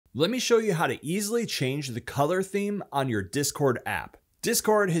Let me show you how to easily change the color theme on your Discord app.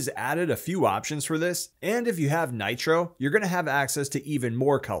 Discord has added a few options for this, and if you have Nitro, you're going to have access to even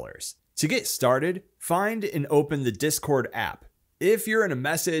more colors. To get started, find and open the Discord app. If you're in a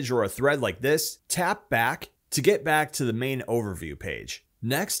message or a thread like this, tap back to get back to the main overview page.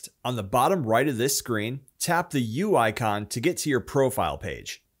 Next, on the bottom right of this screen, tap the U icon to get to your profile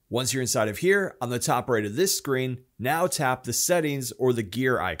page. Once you're inside of here, on the top right of this screen, now tap the settings or the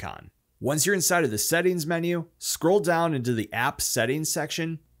gear icon. Once you're inside of the settings menu, scroll down into the app settings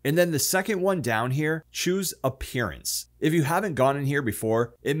section, and then the second one down here, choose appearance. If you haven't gone in here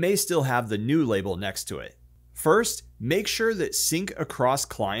before, it may still have the new label next to it. First, make sure that sync across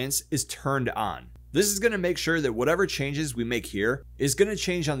clients is turned on. This is going to make sure that whatever changes we make here is going to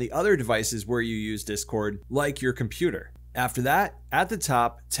change on the other devices where you use Discord, like your computer. After that, at the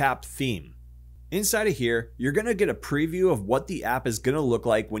top, tap Theme. Inside of here, you're going to get a preview of what the app is going to look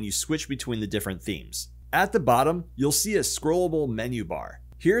like when you switch between the different themes. At the bottom, you'll see a scrollable menu bar.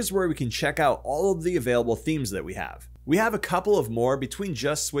 Here's where we can check out all of the available themes that we have. We have a couple of more between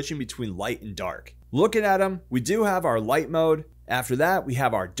just switching between light and dark. Looking at them, we do have our light mode. After that, we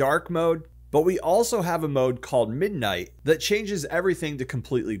have our dark mode. But we also have a mode called Midnight that changes everything to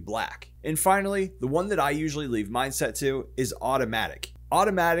completely black. And finally, the one that I usually leave mine set to is Automatic.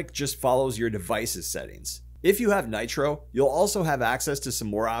 Automatic just follows your device's settings. If you have Nitro, you'll also have access to some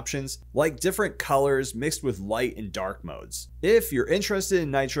more options, like different colors mixed with light and dark modes. If you're interested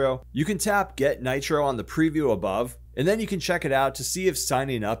in Nitro, you can tap Get Nitro on the preview above, and then you can check it out to see if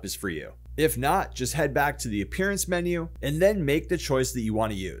signing up is for you. If not, just head back to the appearance menu and then make the choice that you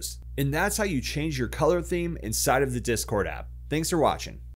want to use. And that's how you change your color theme inside of the Discord app. Thanks for watching.